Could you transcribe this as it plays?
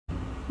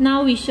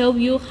Now we show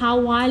you how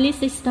wireless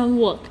system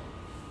work.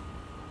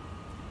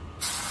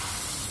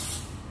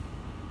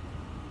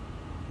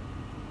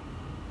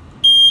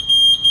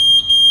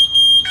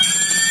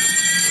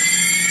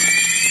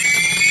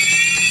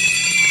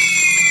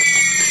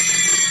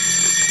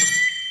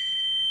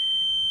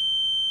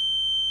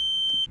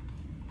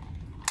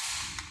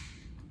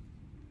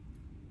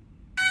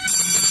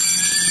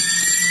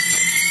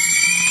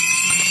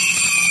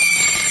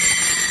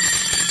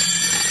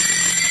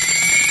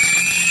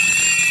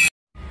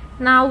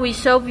 Now we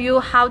show you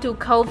how to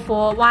code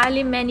for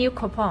wireless menu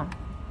coupon.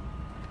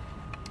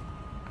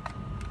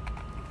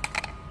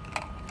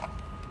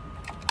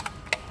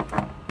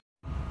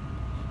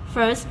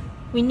 First,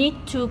 we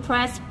need to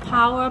press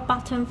power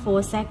button for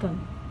a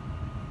second.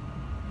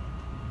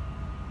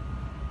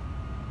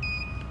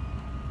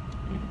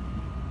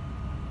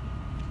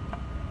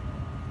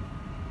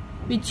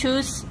 We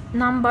choose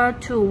number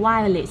 2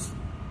 wireless.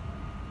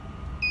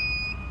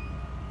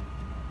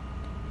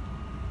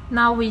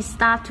 Now we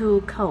start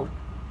to code.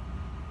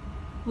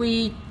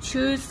 We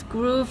choose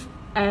groove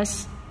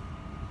as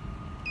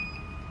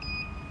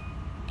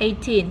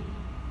 18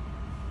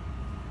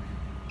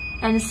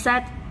 and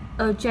set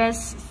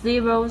address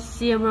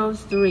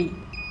 003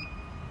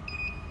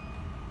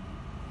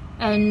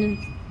 and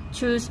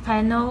choose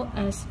panel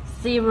as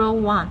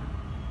 01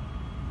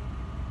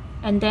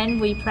 and then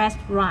we press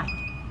right.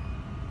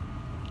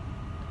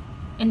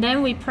 And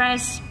then we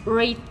press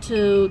read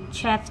to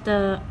check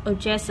the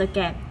address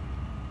again.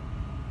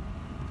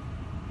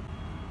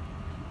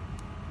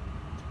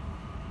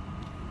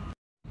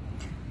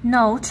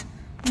 Note,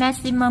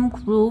 maximum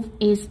groove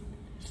is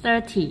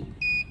 30.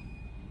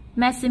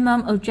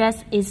 Maximum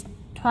address is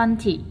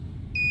 20.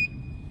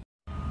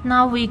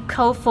 Now we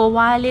code for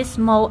wireless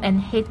mode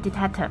and heat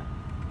detector.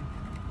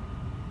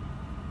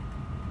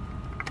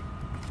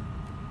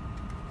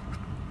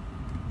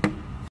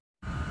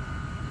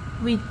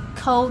 We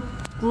code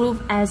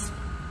groove as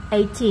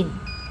 18.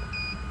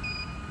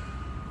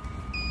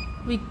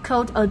 We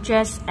code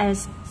address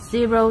as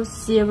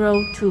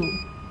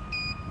 002.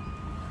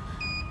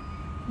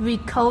 We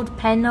code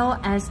panel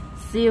as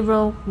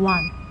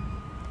 01.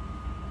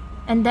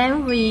 And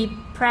then we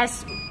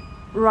press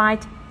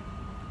right.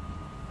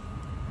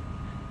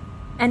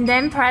 And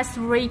then press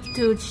read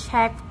to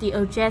check the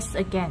address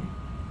again.